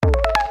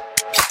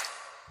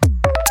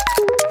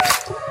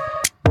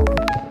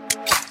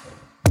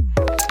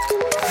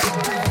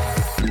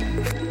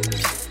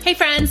Hey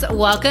friends,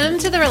 welcome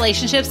to the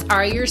Relationships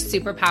Are Your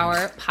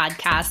Superpower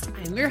podcast.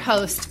 I'm your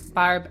host,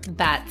 Barb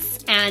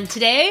Betts. And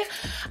today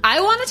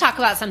I want to talk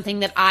about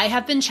something that I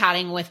have been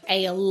chatting with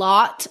a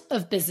lot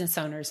of business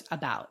owners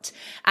about.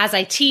 As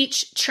I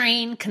teach,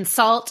 train,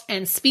 consult,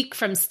 and speak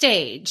from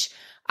stage,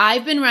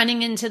 I've been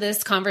running into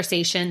this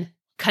conversation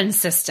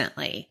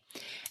consistently.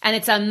 And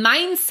it's a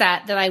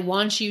mindset that I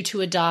want you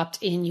to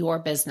adopt in your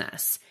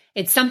business.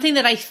 It's something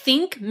that I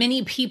think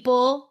many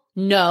people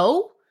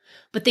know,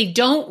 but they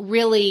don't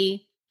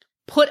really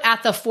put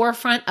at the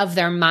forefront of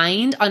their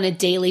mind on a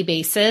daily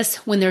basis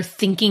when they're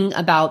thinking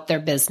about their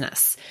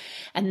business.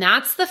 And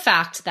that's the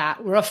fact that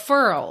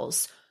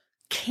referrals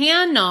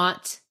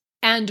cannot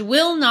and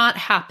will not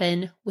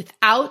happen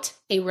without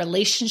a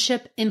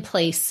relationship in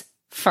place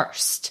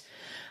first.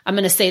 I'm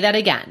going to say that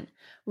again.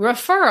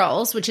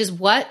 Referrals, which is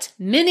what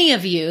many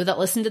of you that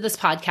listen to this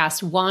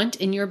podcast want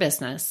in your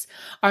business,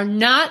 are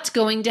not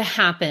going to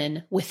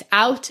happen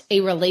without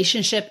a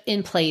relationship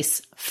in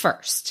place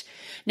first.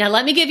 Now,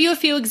 let me give you a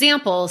few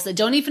examples that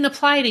don't even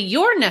apply to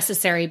your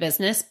necessary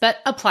business, but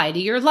apply to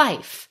your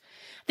life.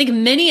 I think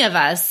many of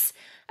us,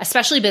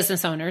 especially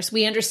business owners,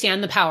 we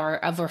understand the power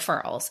of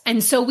referrals.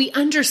 And so we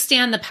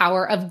understand the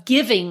power of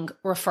giving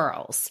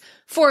referrals.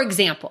 For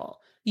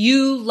example,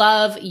 you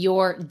love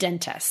your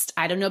dentist.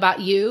 I don't know about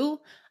you.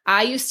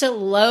 I used to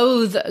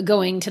loathe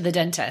going to the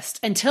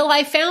dentist until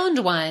I found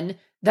one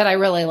that I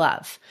really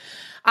love.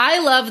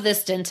 I love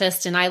this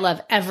dentist and I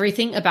love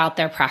everything about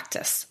their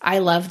practice. I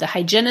love the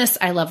hygienist.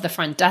 I love the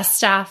front desk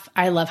staff.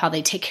 I love how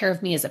they take care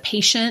of me as a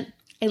patient.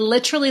 I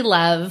literally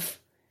love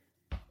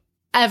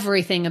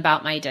everything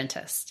about my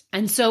dentist.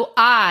 And so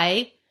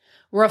I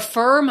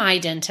refer my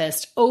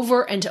dentist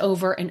over and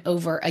over and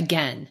over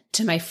again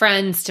to my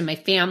friends, to my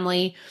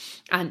family,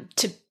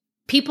 to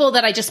people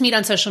that I just meet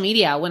on social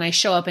media when I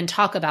show up and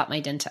talk about my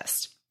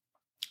dentist.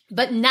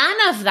 But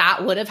none of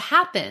that would have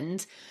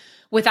happened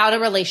without a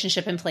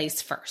relationship in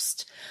place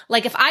first.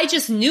 Like if I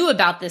just knew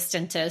about this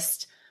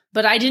dentist,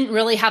 but I didn't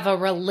really have a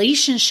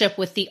relationship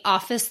with the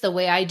office the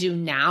way I do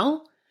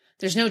now,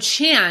 there's no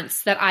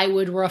chance that I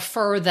would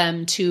refer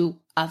them to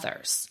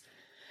others.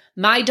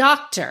 My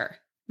doctor,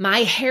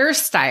 my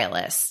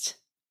hairstylist.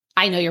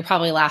 I know you're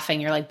probably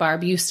laughing. You're like,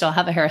 Barb, you still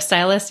have a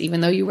hairstylist,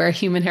 even though you wear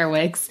human hair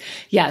wigs.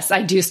 Yes,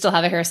 I do still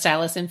have a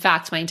hairstylist. In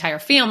fact, my entire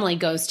family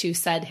goes to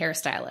said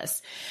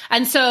hairstylist.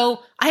 And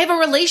so I have a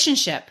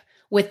relationship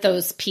with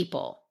those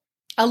people,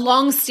 a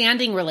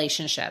long-standing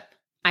relationship.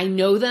 I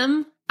know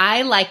them,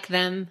 I like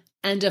them,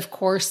 and of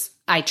course,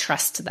 I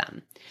trust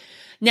them.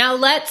 Now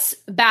let's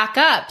back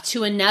up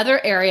to another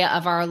area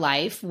of our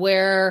life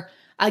where,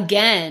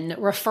 again,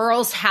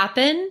 referrals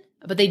happen,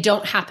 but they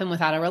don't happen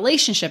without a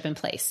relationship in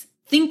place.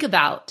 Think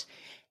about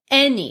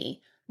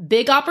any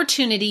big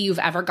opportunity you've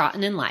ever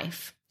gotten in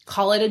life.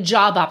 Call it a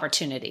job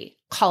opportunity.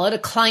 Call it a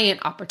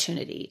client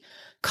opportunity.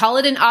 Call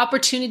it an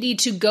opportunity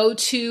to go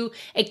to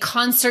a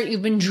concert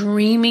you've been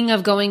dreaming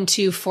of going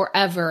to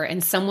forever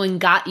and someone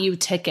got you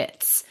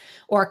tickets,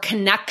 or a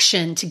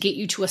connection to get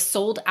you to a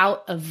sold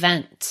out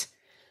event.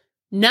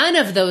 None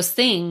of those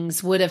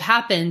things would have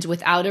happened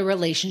without a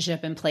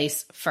relationship in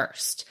place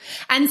first.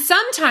 And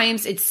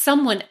sometimes it's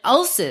someone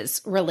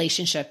else's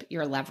relationship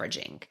you're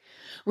leveraging.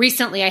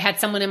 Recently, I had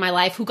someone in my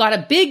life who got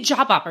a big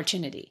job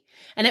opportunity.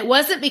 And it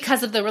wasn't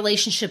because of the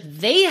relationship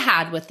they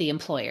had with the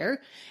employer.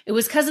 It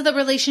was because of the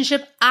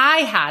relationship I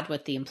had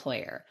with the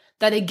employer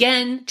that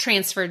again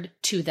transferred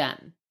to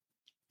them.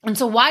 And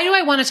so why do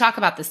I want to talk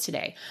about this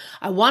today?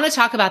 I want to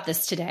talk about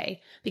this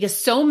today because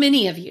so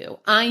many of you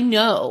I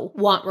know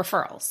want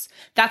referrals.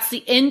 That's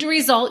the end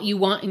result you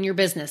want in your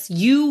business.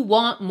 You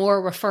want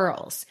more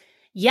referrals,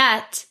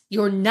 yet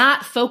you're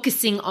not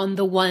focusing on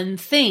the one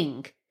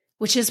thing,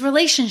 which is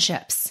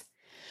relationships.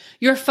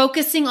 You're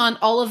focusing on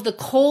all of the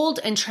cold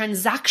and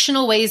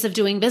transactional ways of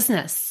doing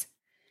business.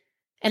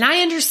 And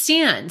I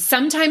understand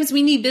sometimes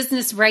we need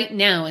business right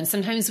now and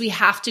sometimes we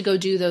have to go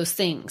do those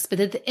things. But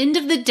at the end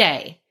of the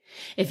day,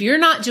 if you're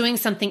not doing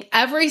something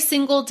every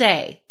single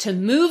day to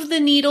move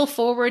the needle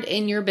forward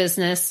in your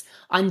business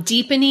on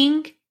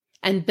deepening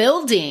and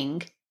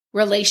building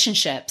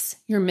relationships,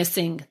 you're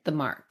missing the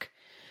mark.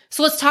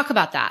 So let's talk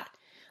about that.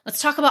 Let's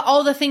talk about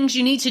all the things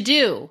you need to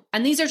do.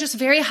 And these are just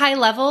very high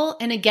level.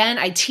 And again,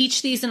 I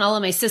teach these in all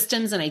of my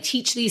systems and I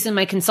teach these in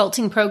my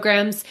consulting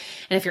programs.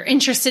 And if you're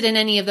interested in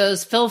any of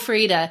those, feel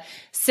free to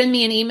send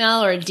me an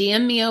email or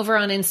DM me over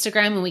on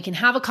Instagram and we can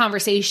have a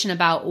conversation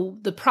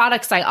about the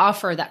products I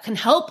offer that can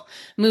help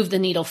move the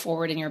needle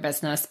forward in your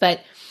business.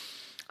 But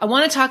I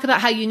want to talk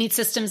about how you need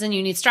systems and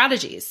you need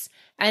strategies.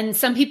 And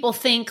some people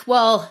think,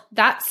 well,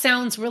 that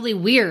sounds really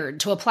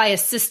weird to apply a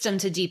system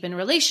to deepen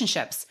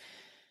relationships.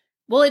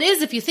 Well, it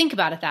is if you think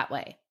about it that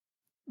way.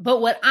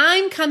 But what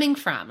I'm coming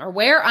from, or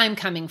where I'm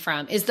coming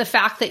from, is the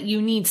fact that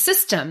you need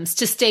systems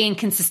to stay in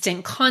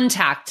consistent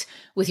contact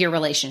with your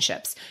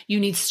relationships. You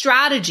need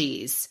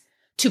strategies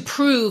to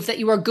prove that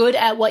you are good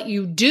at what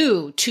you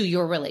do to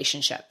your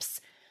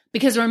relationships.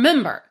 Because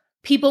remember,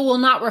 people will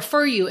not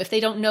refer you if they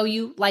don't know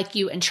you, like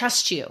you, and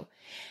trust you.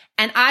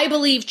 And I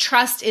believe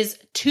trust is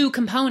two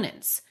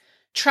components.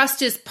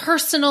 Trust is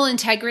personal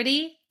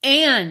integrity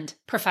and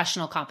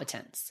professional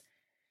competence.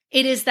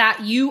 It is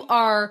that you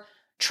are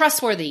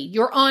trustworthy,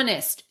 you're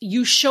honest,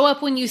 you show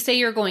up when you say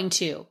you're going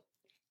to,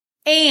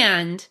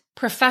 and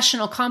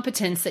professional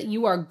competence that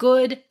you are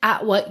good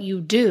at what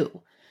you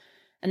do.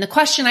 And the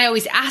question I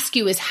always ask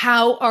you is,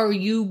 how are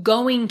you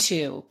going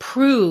to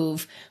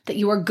prove that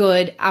you are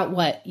good at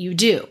what you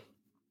do?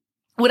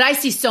 What I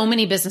see so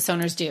many business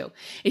owners do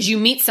is you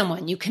meet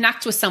someone, you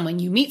connect with someone,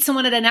 you meet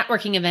someone at a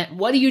networking event.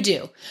 What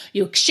do?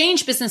 You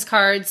exchange business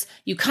cards,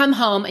 you come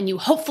home, and you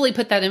hopefully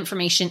put that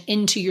information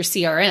into your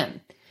CRM.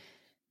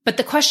 But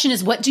the question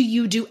is, what do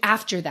you do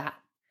after that?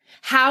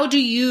 How do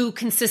you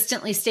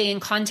consistently stay in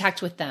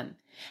contact with them?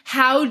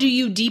 How do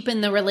you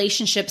deepen the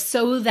relationship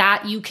so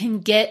that you can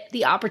get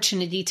the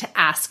opportunity to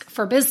ask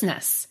for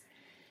business?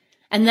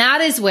 And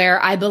that is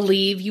where I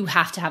believe you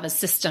have to have a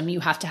system, you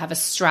have to have a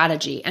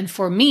strategy. And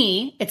for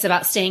me, it's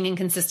about staying in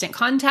consistent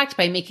contact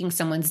by making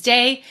someone's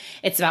day.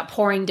 It's about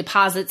pouring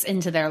deposits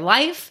into their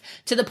life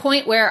to the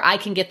point where I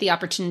can get the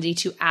opportunity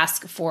to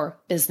ask for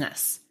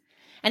business.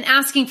 And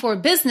asking for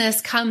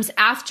business comes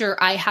after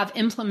I have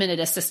implemented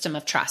a system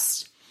of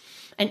trust.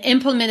 And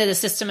implemented a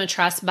system of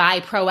trust by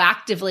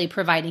proactively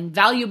providing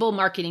valuable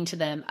marketing to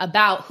them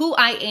about who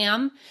I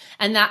am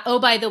and that, oh,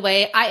 by the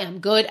way, I am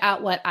good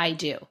at what I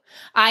do.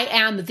 I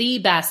am the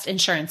best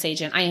insurance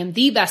agent. I am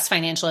the best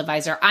financial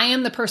advisor. I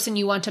am the person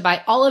you want to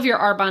buy all of your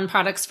Arbonne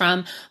products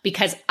from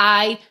because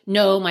I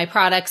know my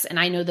products and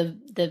I know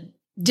the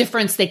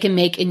difference they can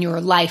make in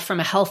your life from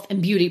a health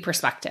and beauty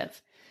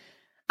perspective.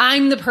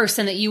 I'm the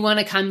person that you want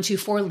to come to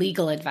for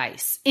legal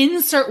advice.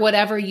 Insert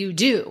whatever you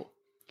do.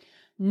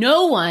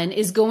 No one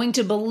is going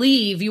to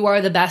believe you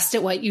are the best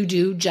at what you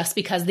do just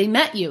because they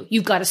met you.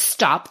 You've got to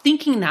stop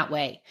thinking that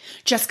way.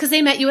 Just because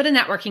they met you at a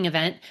networking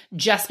event,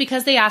 just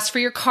because they asked for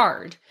your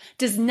card,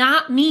 does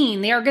not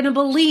mean they are going to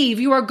believe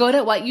you are good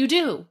at what you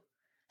do.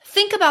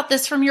 Think about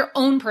this from your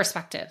own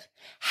perspective.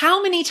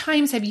 How many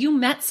times have you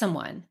met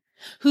someone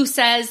who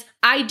says,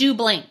 I do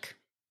blank.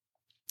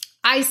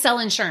 I sell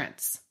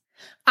insurance.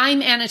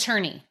 I'm an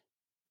attorney.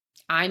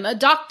 I'm a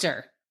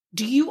doctor.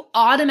 Do you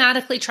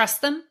automatically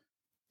trust them?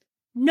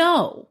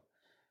 No.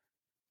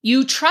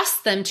 You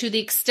trust them to the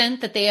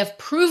extent that they have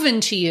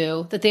proven to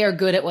you that they are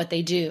good at what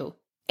they do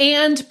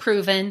and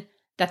proven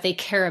that they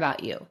care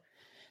about you.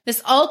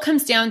 This all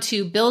comes down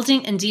to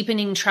building and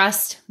deepening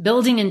trust,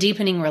 building and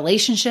deepening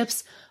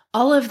relationships.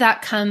 All of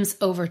that comes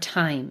over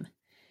time.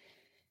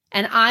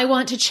 And I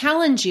want to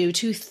challenge you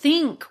to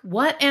think,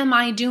 what am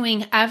I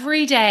doing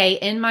every day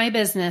in my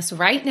business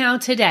right now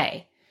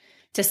today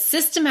to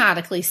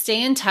systematically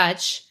stay in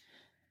touch,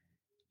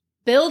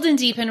 build and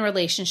deepen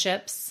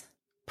relationships,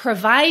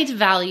 provide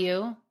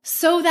value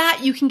so that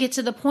you can get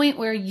to the point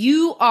where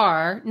you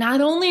are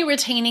not only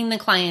retaining the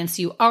clients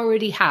you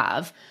already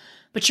have,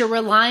 but you're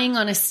relying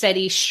on a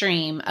steady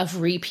stream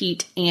of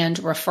repeat and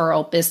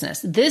referral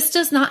business. This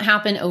does not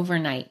happen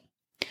overnight.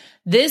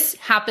 This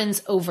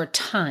happens over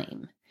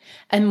time.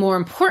 And more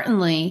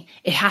importantly,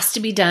 it has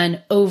to be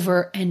done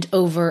over and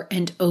over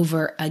and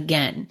over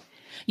again.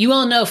 You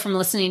all know from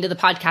listening to the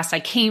podcast, I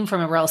came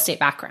from a real estate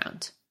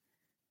background.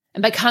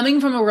 And by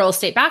coming from a real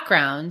estate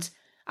background,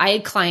 I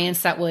had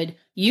clients that would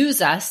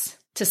use us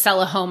to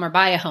sell a home or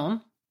buy a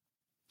home,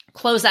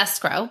 close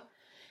escrow,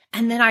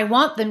 and then I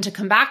want them to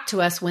come back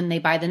to us when they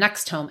buy the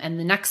next home and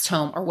the next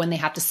home, or when they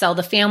have to sell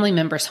the family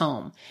member's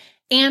home.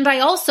 And I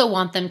also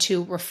want them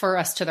to refer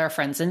us to their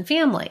friends and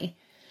family.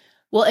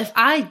 Well, if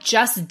I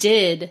just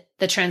did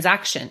the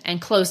transaction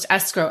and closed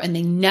escrow and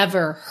they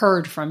never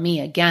heard from me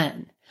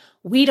again,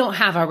 we don't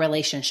have a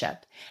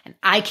relationship and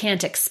I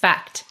can't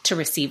expect to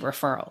receive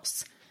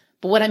referrals.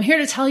 But what I'm here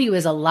to tell you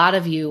is a lot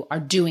of you are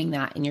doing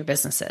that in your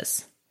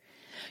businesses.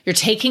 You're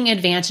taking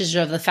advantage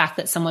of the fact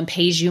that someone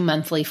pays you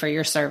monthly for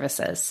your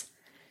services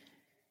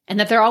and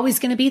that they're always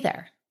going to be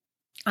there.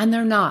 And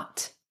they're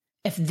not.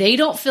 If they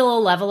don't feel a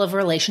level of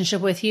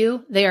relationship with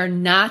you, they are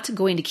not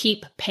going to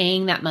keep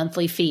paying that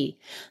monthly fee.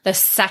 The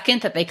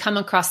second that they come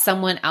across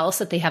someone else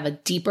that they have a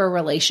deeper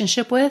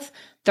relationship with,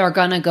 they're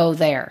going to go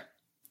there.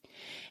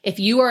 If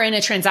you are in a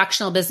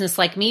transactional business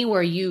like me,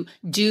 where you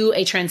do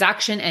a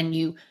transaction and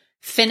you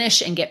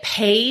finish and get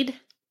paid,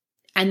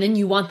 and then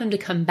you want them to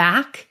come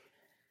back,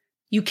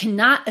 you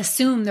cannot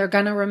assume they're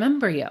going to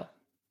remember you.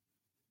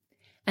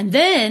 And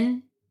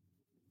then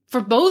for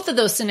both of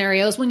those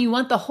scenarios, when you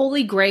want the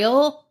holy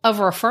grail of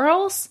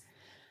referrals,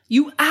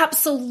 you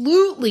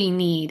absolutely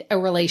need a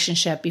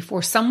relationship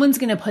before someone's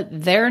going to put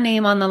their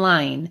name on the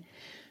line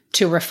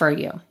to refer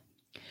you.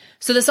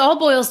 So this all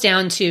boils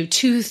down to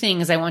two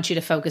things I want you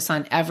to focus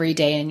on every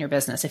day in your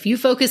business. If you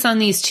focus on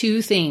these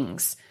two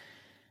things,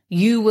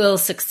 you will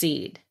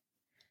succeed.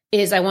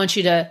 I want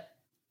you to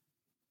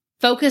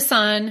focus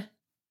on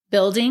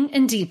building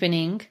and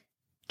deepening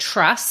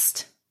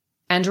trust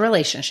and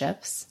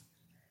relationships.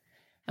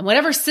 And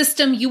whatever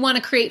system you want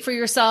to create for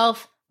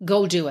yourself,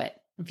 go do it.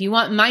 If you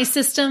want my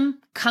system,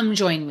 come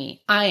join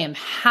me. I am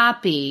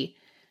happy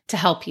to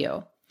help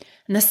you.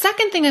 And the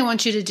second thing I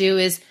want you to do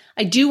is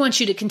I do want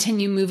you to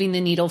continue moving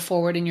the needle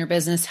forward in your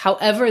business,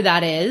 however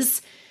that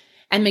is.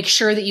 and make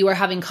sure that you are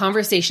having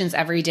conversations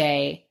every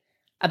day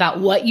about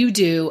what you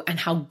do and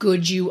how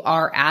good you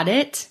are at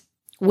it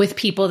with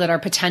people that are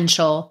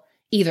potential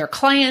either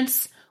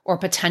clients or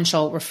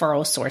potential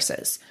referral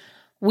sources.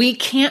 We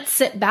can't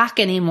sit back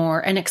anymore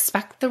and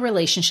expect the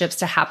relationships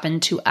to happen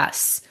to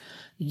us.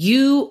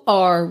 You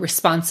are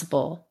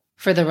responsible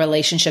for the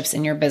relationships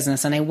in your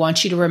business, and I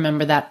want you to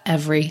remember that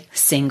every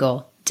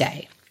single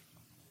day.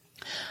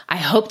 I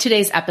hope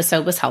today's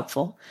episode was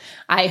helpful.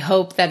 I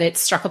hope that it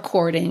struck a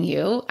chord in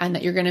you and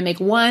that you're going to make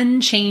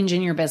one change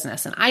in your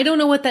business. And I don't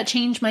know what that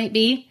change might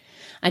be.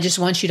 I just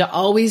want you to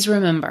always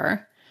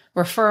remember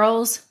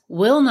referrals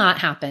will not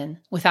happen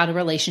without a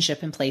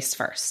relationship in place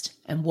first.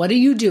 And what are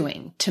you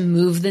doing to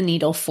move the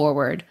needle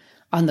forward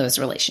on those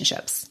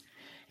relationships?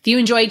 If you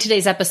enjoyed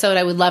today's episode,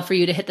 I would love for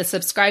you to hit the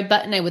subscribe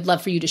button. I would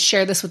love for you to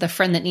share this with a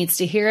friend that needs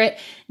to hear it.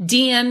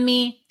 DM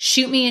me,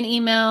 shoot me an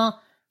email,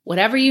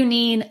 whatever you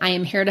need. I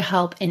am here to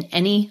help in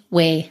any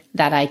way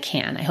that I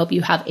can. I hope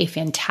you have a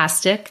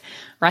fantastic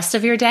rest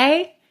of your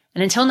day.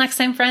 And until next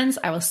time, friends,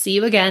 I will see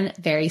you again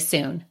very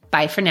soon.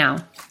 Bye for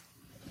now.